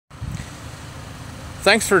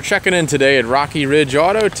Thanks for checking in today at Rocky Ridge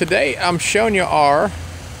Auto. Today I'm showing you our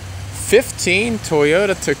 15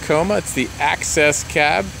 Toyota Tacoma. It's the Access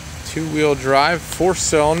Cab, two-wheel drive,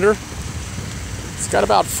 4-cylinder. It's got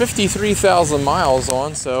about 53,000 miles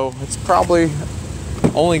on, so it's probably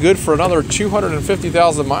only good for another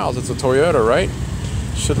 250,000 miles. It's a Toyota, right?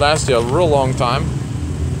 Should last you a real long time.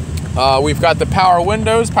 We've got the power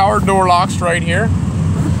windows, power door locks right here.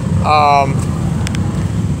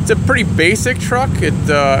 It's a pretty basic truck. It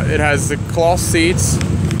has the cloth seats,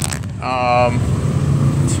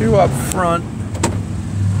 two up front,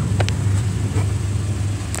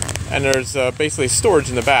 and there's basically storage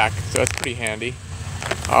in the back, so that's pretty handy.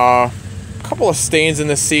 A couple of stains in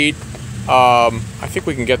the seat. I think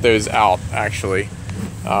we can get those out actually.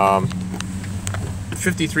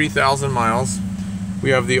 53,000 miles. We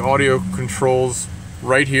have the audio controls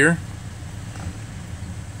right here.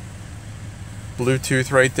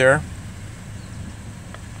 Bluetooth right there.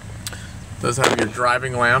 It does have your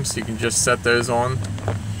driving lamps. You can just set those on.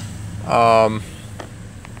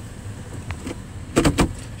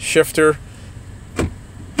 Shifter.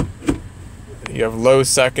 You have low,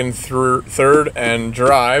 second, third, and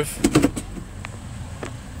drive.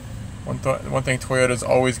 One thing Toyota is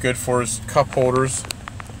always good for is cup holders.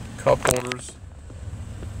 Cup holders.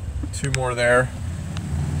 Two more there.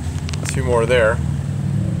 Two more there.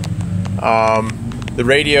 The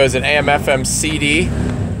radio is an AM/FM CD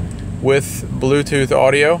with Bluetooth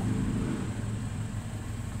audio.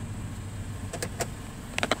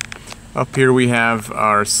 Up here we have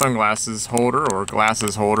our sunglasses holder or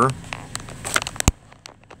glasses holder.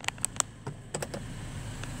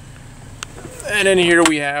 And in here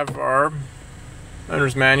we have our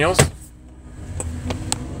owner's manuals.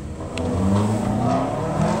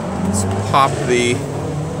 Let's pop the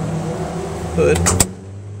hood.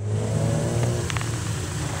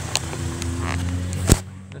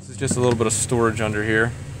 This is just a little bit of storage under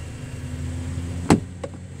here.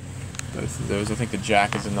 Both of those. I think the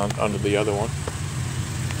jack is under the other one.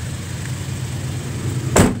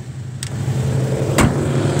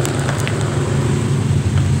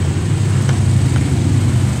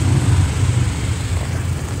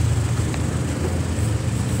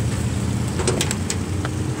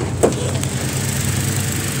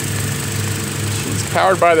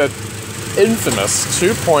 Powered by the infamous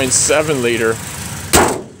 2.7 liter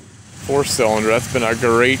 4-cylinder. That's been a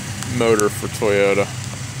great motor for Toyota.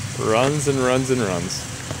 Runs and runs and runs.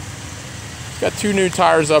 Got two new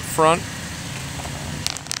tires up front,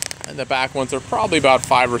 and the back ones are probably about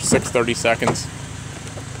 5 or 6 30 seconds.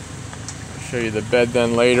 I'll show you the bed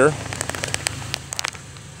then later.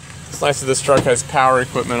 It's nice that this truck has power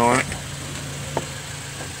equipment on it.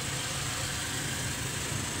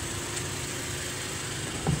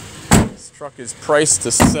 Truck is priced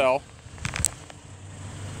to sell.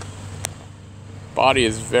 Body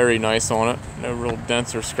is very nice on it. No real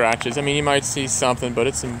dents or scratches. I mean, you might see something, but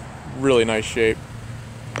it's in really nice shape.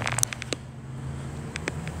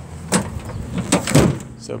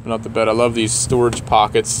 Let's open up the bed. I love these storage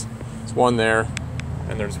pockets. There's one there,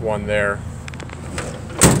 and there's one there.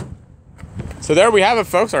 So there we have it,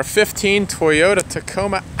 folks. Our 15 Toyota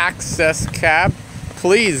Tacoma Access Cab.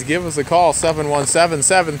 Please give us a call,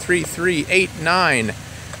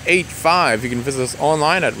 717-733-8985. You can visit us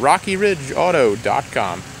online at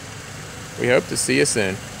rockyridgeauto.com. We hope to see you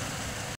soon.